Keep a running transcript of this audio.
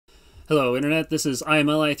Hello Internet, this is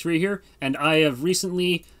IMLI3 here, and I have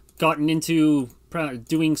recently gotten into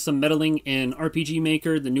doing some meddling in RPG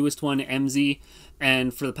Maker, the newest one, MZ,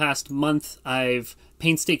 and for the past month I've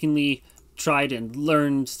painstakingly tried and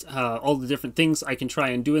learned all the different things I can try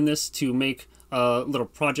and do in this to make a little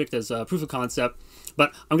project as a proof of concept.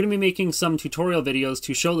 But I'm going to be making some tutorial videos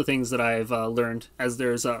to show the things that I've learned, as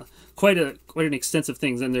there's quite an extensive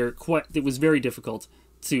things, and it was very difficult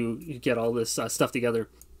to get all this stuff together.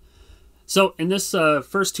 So in this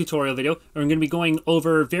first tutorial video, we're going to be going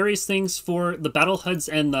over various things for the battle HUDs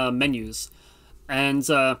and the menus. And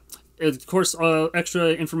of course,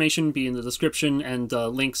 extra information will be in the description and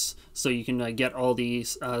links, so you can get all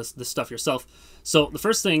this stuff yourself. So the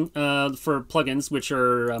first thing for plugins, which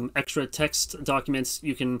are extra text documents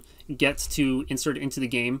you can get to insert into the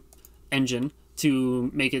game engine to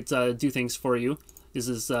make it do things for you. This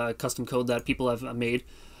is custom code that people have made.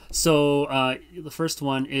 So the first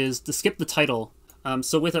one is to skip the title.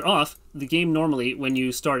 So with it off, the game normally, when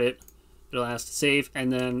you start it, it'll ask to save,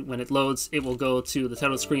 and then when it loads, it will go to the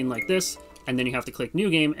title screen like this, and then you have to click New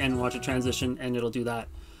Game and watch it transition, and it'll do that.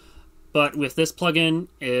 But with this plugin,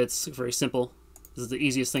 it's very simple. This is the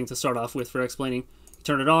easiest thing to start off with for explaining. You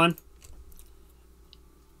turn it on,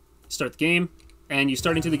 start the game, and you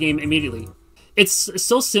start into the game immediately. It's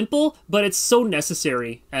so simple, but it's so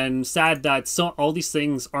necessary, and sad that all these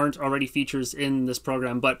things aren't already features in this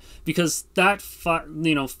program. But because that 4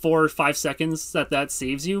 or 5 seconds that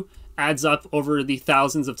saves you adds up over the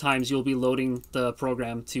thousands of times you'll be loading the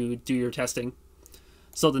program to do your testing.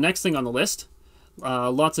 So the next thing on the list,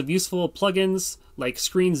 lots of useful plugins like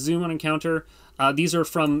screen zoom on encounter. These are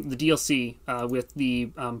from the DLC with the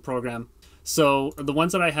program. So the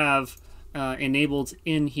ones that I have enabled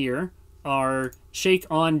in here are shake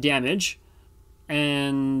on damage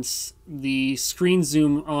and the screen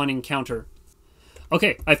zoom on encounter.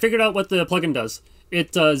 Okay, I figured out what the plugin does.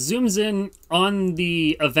 It zooms in on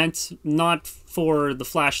the event, not for the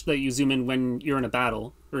flash that you zoom in when you're in a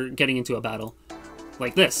battle or getting into a battle,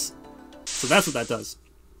 like this. So that's what that does.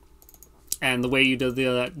 And the way you do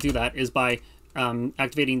that is by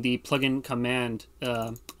activating the plugin command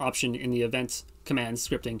option in the event commands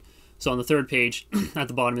scripting. So on the third page, at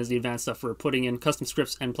the bottom is the advanced stuff for putting in custom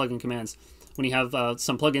scripts and plugin commands. When you have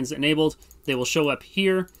some plugins enabled, they will show up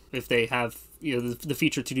here if they have the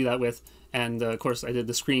feature to do that with. And of course, I did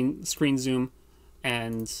the screen zoom,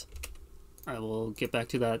 and I will get back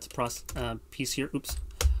to that piece here. Oops.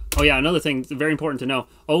 Oh yeah, another thing very important to know: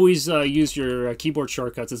 always use your keyboard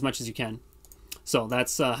shortcuts as much as you can. So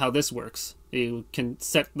that's how this works. You can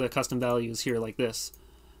set the custom values here like this.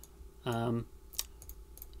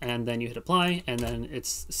 And then you hit apply, and then it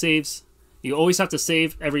saves. You always have to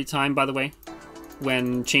save every time, by the way,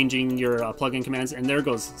 when changing your plugin commands. And there it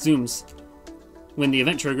goes, zooms when the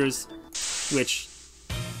event triggers, which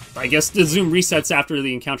I guess the zoom resets after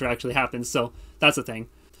the encounter actually happens, so that's a thing.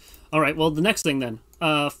 All right, well, the next thing then,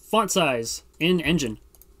 font size in engine.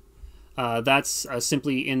 That's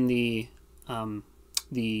simply in the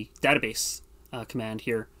database command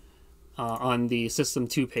here. On the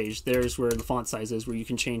System2 page, there's where the font size is, where you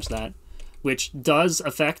can change that, which does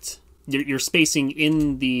affect your spacing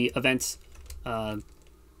in the event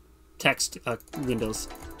text windows.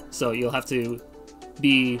 So you'll have to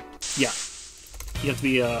be,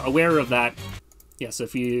 aware of that. Yeah, so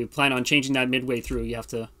if you plan on changing that midway through, you have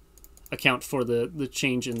to account for the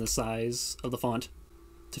change in the size of the font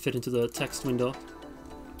to fit into the text window.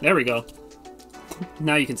 There we go.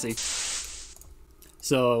 Now you can see.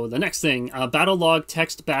 So the next thing, battle log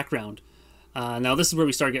text background. Now this is where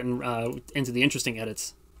we start getting into the interesting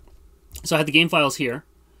edits. So I had the game files here,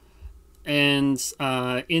 and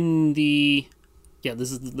in the,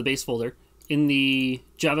 this is the base folder. In the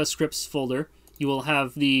JavaScripts folder, you will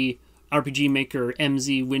have the RPG Maker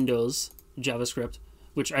MZ Windows JavaScript,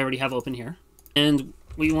 which I already have open here. And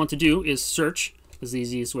what you want to do is search, is the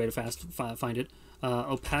easiest way to find it,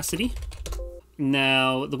 opacity.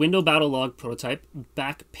 Now, the window battle log prototype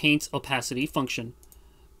back paint opacity function,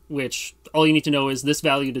 which all you need to know is this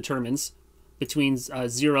value determines between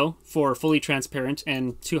 0 for fully transparent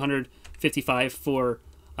and 255 for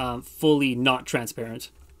fully not transparent.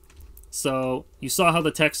 So you saw how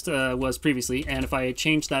the text was previously, and if I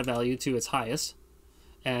change that value to its highest,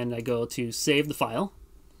 and I go to save the file,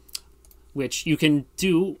 which you can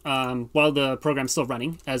do while the program's still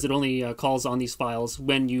running, as it only calls on these files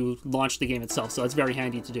when you launch the game itself, so it's very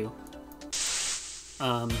handy to do.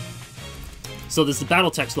 So this is the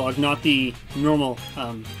battle text log, not the normal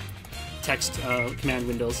text command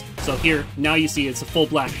windows. So here, now you see it's a full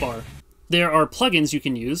black bar. There are plugins you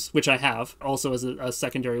can use, which I have, also as a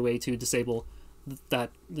secondary way to disable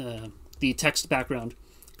that the text background,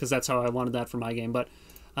 because that's how I wanted that for my game. But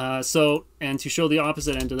and to show the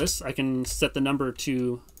opposite end of this, I can set the number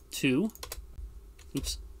to 2.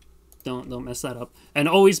 Oops, don't mess that up. And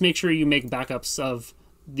always make sure you make backups of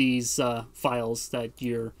these files that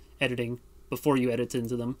you're editing before you edit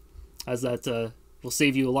into them, as that will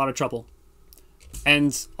save you a lot of trouble.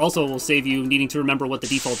 And also will save you needing to remember what the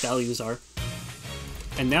default values are.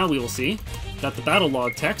 And now we will see that the battle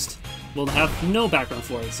log text will have no background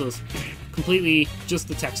for it, so it's completely just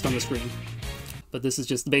the text on the screen. But this is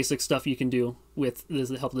just the basic stuff you can do with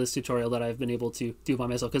the help of this tutorial that I've been able to do by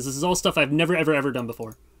myself, because this is all stuff I've never ever done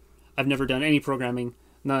before. I've never done any programming,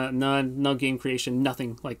 no game creation,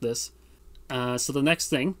 nothing like this. So the next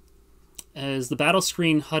thing is the battle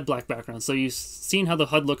screen HUD black background. So you've seen how the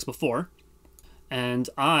HUD looks before, and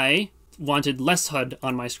I wanted less HUD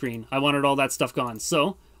on my screen. I wanted all that stuff gone.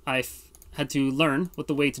 So I had to learn what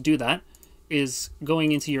the way to do that is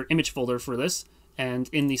going into your image folder for this, and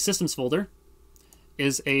in the systems folder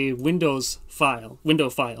is a window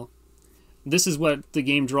file. This is what the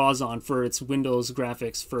game draws on for its Windows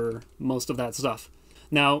graphics for most of that stuff.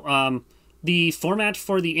 Now, the format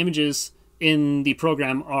for the images in the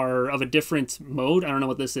program are of a different mode. I don't know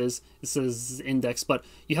what this is. It says index, but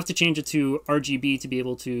you have to change it to RGB to be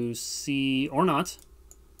able to see, or not.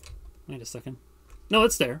 Wait a second. No,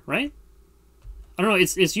 it's there, right? I don't know.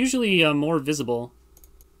 It's usually more visible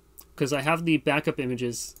because I have the backup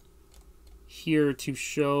images here to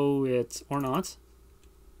show it, or not.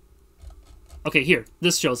 Okay, here.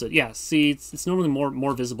 This shows it. Yeah, see, it's normally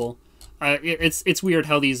more visible. It's weird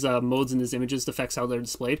how these modes in these images affects how they're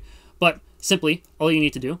displayed. But simply, all you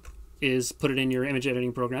need to do is put it in your image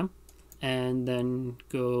editing program, and then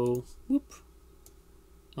go, whoop.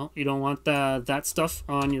 Oh, you don't want that stuff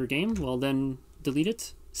on your game? Well, then delete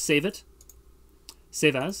it, save it,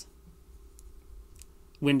 save as,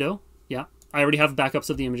 window, yeah. I already have backups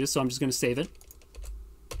of the images, so I'm just going to save it,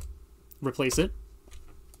 replace it.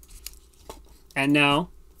 And now,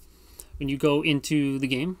 when you go into the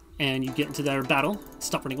game, and you get into their battle,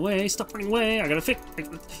 stop running away, I gotta fix.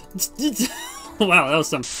 Wow, that was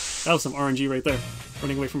some RNG right there,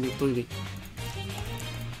 running away from me completely.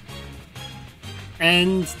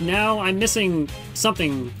 And now I'm missing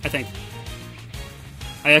something, I think.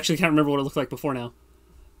 I actually can't remember what it looked like before now,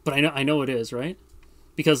 but I know it is, right?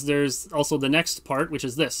 Because there's also the next part, which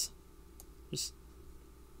is this. This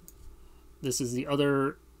is the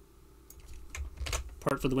other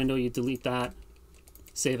part for the window. You delete that.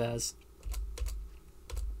 Save as.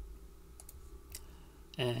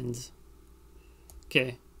 And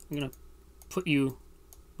okay, I'm gonna put you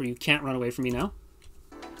where you can't run away from me now.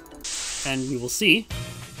 And we will see.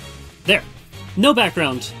 There. No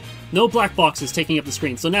background. No black boxes taking up the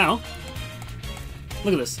screen. So now,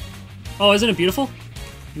 look at this. Oh, isn't it beautiful?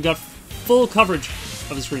 You've got full coverage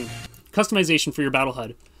of the screen. Customization for your battle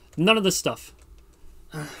HUD. None of this stuff.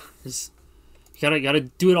 You gotta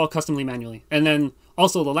do it all customly manually. And then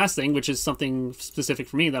also the last thing, which is something specific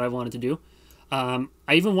for me that I wanted to do, I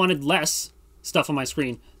even wanted less stuff on my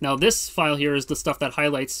screen. Now this file here is the stuff that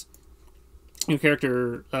highlights your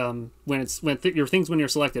character when you're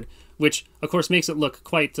selected, which of course makes it look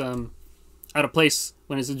quite out of place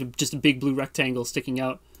when it's just a big blue rectangle sticking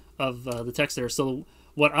out of the text there. So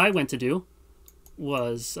what I went to do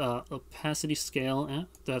was opacity scale.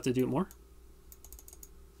 Do I have to do it more?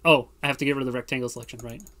 Oh, I have to get rid of the rectangle selection,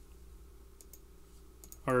 right?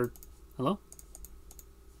 Or, hello?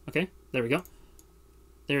 Okay, there we go.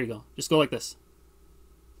 There you go. Just go like this.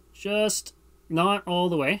 Just not all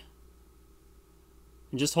the way.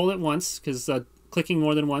 And just hold it once, because clicking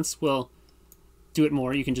more than once will do it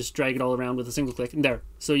more. You can just drag it all around with a single click. And there.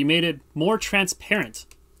 So you made it more transparent.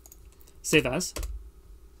 Save as.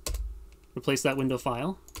 Replace that window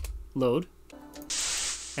file. Load.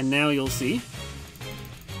 And now you'll see,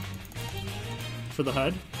 for the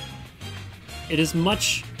HUD, it is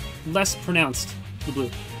much less pronounced, the blue.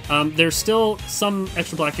 There's still some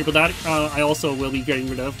extra black here, but that I also will be getting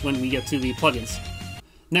rid of when we get to the plugins.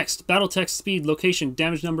 Next, battle text, speed, location,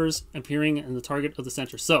 damage numbers appearing in the target of the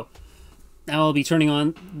center. So now I'll be turning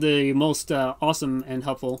on the most awesome and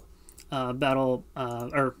helpful battle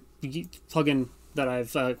or plugin that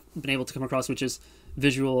I've been able to come across, which is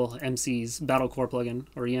Visual MC's Battle Core plugin,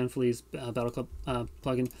 or Ian Flea's Battle Club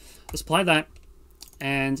plugin. Let's apply that,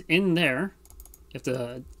 and in there, you have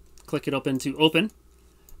to click it open to open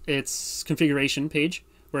its configuration page,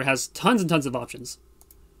 where it has tons and tons of options.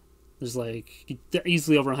 There's like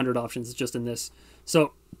easily over 100 options just in this.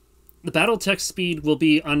 So the battle text speed will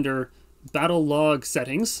be under battle log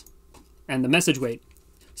settings and the message weight.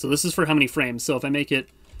 So this is for how many frames. So if I make it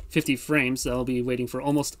 50 frames. I'll be waiting for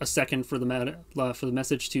almost a second for the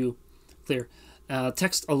message to clear.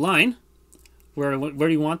 Text align. Where do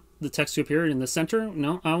you want the text to appear? In the center?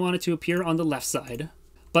 No, I want it to appear on the left side.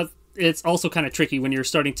 But it's also kind of tricky when you're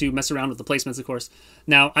starting to mess around with the placements, of course.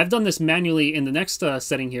 Now, I've done this manually in the next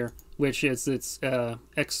setting here, which is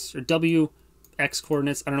X or W, X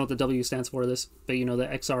coordinates. I don't know what the W stands for this, but you know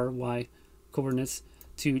the X, R, Y coordinates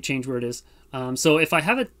to change where it is. So if I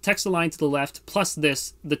have a text aligned to the left plus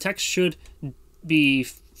this, the text should be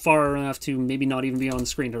far enough to maybe not even be on the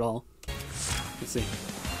screen at all. Let's see.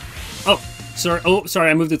 Oh, sorry,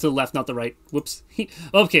 I moved it to the left, not the right. Whoops.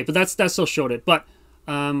 Okay, but that still showed it. But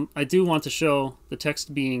I do want to show the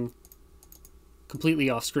text being completely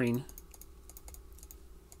off screen,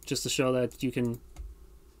 just to show that you can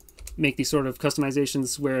make these sort of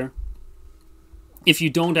customizations where if you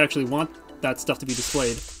don't actually want that stuff to be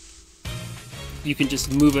displayed, you can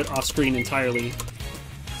just move it off screen entirely.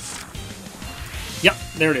 Yep,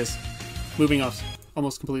 there it is. Moving off,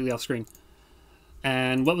 almost completely off screen.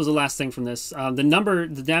 And what was the last thing from this?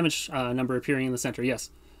 The damage number appearing in the center. Yes,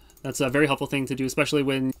 that's a very helpful thing to do, especially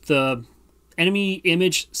when the enemy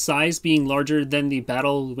image size being larger than the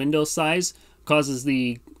battle window size causes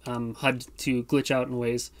the HUD to glitch out in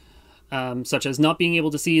ways, such as not being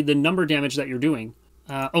able to see the number damage that you're doing.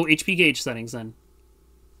 HP gauge settings then.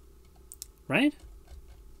 Right?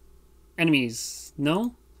 Enemies.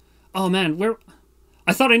 No? Oh man, where...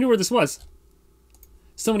 I thought I knew where this was.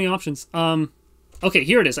 So many options. Okay,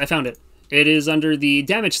 here it is. I found it. It is under the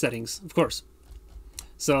damage settings, of course.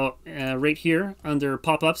 So, right here, under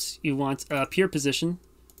pop-ups, you want peer position,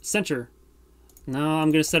 center. Now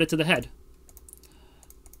I'm going to set it to the head.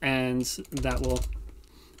 And that will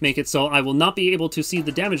make it so I will not be able to see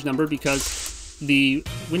the damage number because the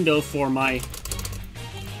window for my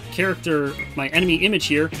character, my enemy image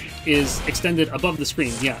here, is extended above the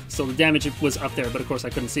screen. Yeah, so the damage was up there, but of course I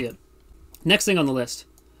couldn't see it. Next thing on the list,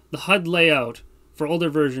 the HUD layout for older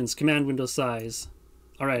versions, command window size.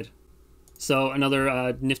 Alright, so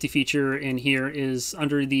another nifty feature in here is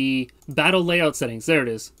under the battle layout settings. There it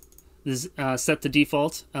is. This is set to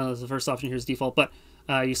default. The first option here is default, but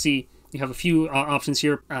you see you have a few options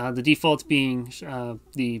here. The default being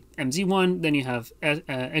the MZ one, then you have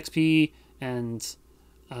XP and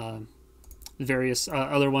various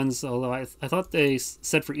other ones, although I thought they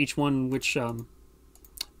said for each one which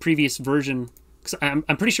previous version, because I'm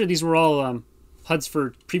pretty sure these were all HUDs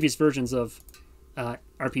for previous versions of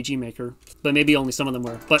RPG Maker, but maybe only some of them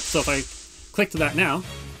were. But so if I click to that now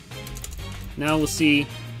we'll see,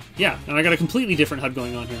 yeah, and I got a completely different HUD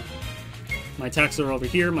going on here. My attacks are over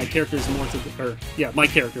here, my character is more to the, or yeah, my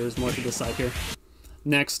character is more to the side here.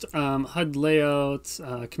 Next, HUD layout,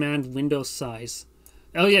 command window size.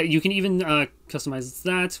 Oh yeah, you can even customize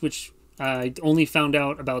that, which I only found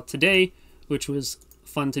out about today, which was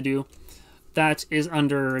fun to do. That is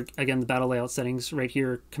under, again, the battle layout settings right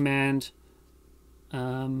here, command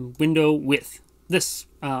window width. This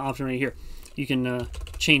option right here. You can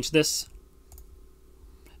change this,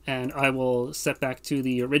 and I will set back to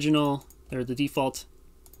the original, or the default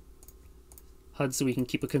HUD so we can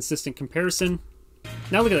keep a consistent comparison.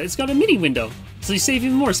 Now look at that, it's got a mini window, so you save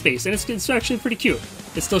even more space, and it's actually pretty cute.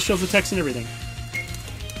 It still shows the text and everything.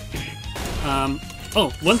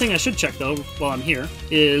 Oh, one thing I should check though while I'm here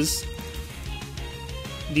is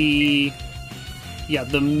the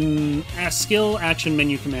skill action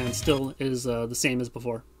menu command still is the same as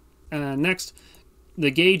before. Next,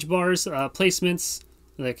 the gauge bars, placements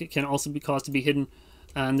that can also be caused to be hidden,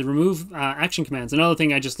 and the remove action commands. Another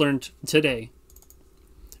thing I just learned today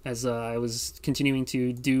as I was continuing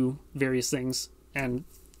to do various things and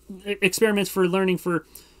experiments for learning for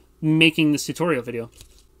making this tutorial video.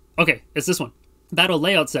 Okay, it's this one. Battle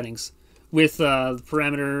layout settings with the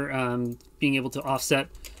parameter being able to offset.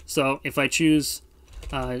 So if I choose,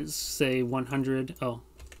 say 100,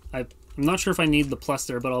 I'm not sure if I need the plus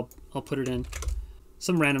there, but I'll put it in.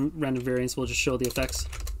 Some random variance will just show the effects.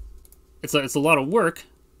 It's a lot of work,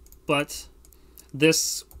 but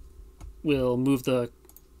this will move the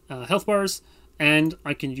health bars, and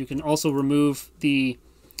you can also remove the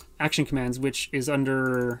action commands, which is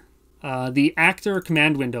under the actor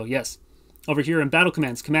command window. Yes, over here in battle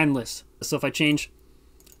commands, command list. So if I change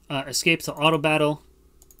escape to auto battle,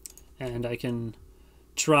 and I can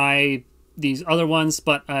try these other ones,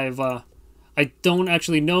 but I don't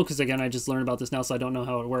actually know, because again I just learned about this now, so I don't know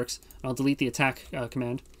how it works. I'll delete the attack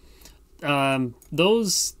command.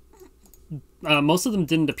 Those most of them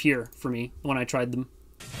didn't appear for me when I tried them.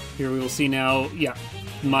 Here we will see now, yeah,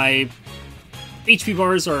 my HP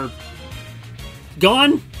bars are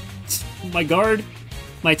gone. My guard,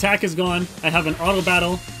 my attack is gone. I have an auto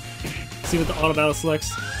battle, see what the auto battle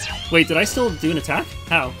selects. Wait, did I still do an attack?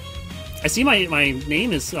 How? I see my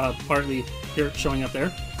name is partly here showing up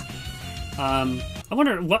there. I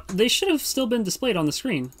wonder what they should have still been displayed on the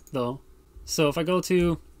screen though. So if I go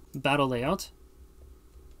to battle layout,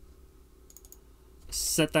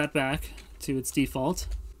 set that back to its default.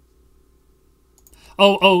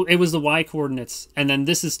 Oh, it was the Y coordinates, and then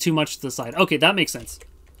this is too much to the side. Okay, that makes sense.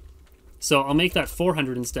 So I'll make that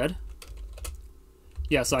 400 instead.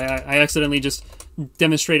 Yeah, so I accidentally just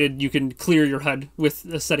demonstrated you can clear your HUD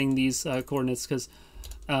with setting these coordinates, because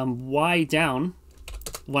Y down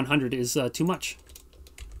 100 is too much.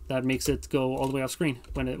 That makes it go all the way off screen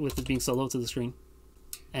with it being so low to the screen.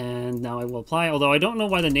 And now I will apply, although I don't know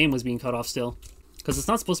why the name was being cut off still, because it's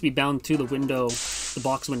not supposed to be bound to the window, the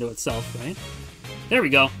box window itself, right? There we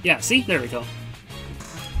go. Yeah, see? There we go.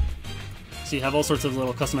 So you have all sorts of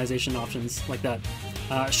little customization options like that.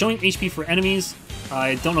 Showing HP for enemies.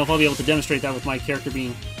 I don't know if I'll be able to demonstrate that with my character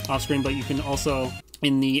being off screen, but you can also,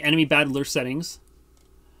 in the enemy battler settings,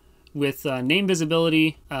 with name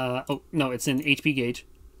visibility, oh, no, it's in HP gauge,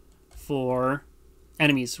 for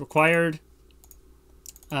enemies. Required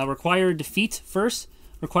defeat first.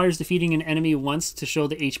 Requires defeating an enemy once to show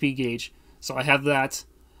the HP gauge. So I have that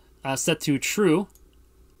set to true,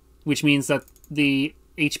 which means that the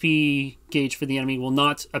HP gauge for the enemy will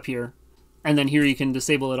not appear. And then here you can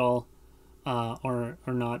disable it all or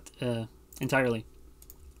not entirely.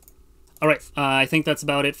 Alright, I think that's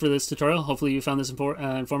about it for this tutorial. Hopefully you found this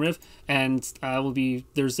informative, and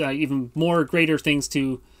there's even more greater things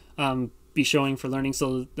to be showing for learning.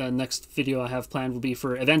 So the next video I have planned will be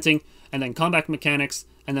for eventing, and then combat mechanics,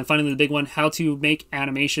 and then finally the big one, how to make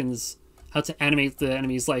animations, how to animate the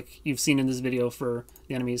enemies like you've seen in this video for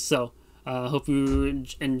the enemies. So hope you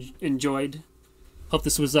enjoyed. Hope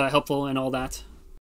this was helpful and all that.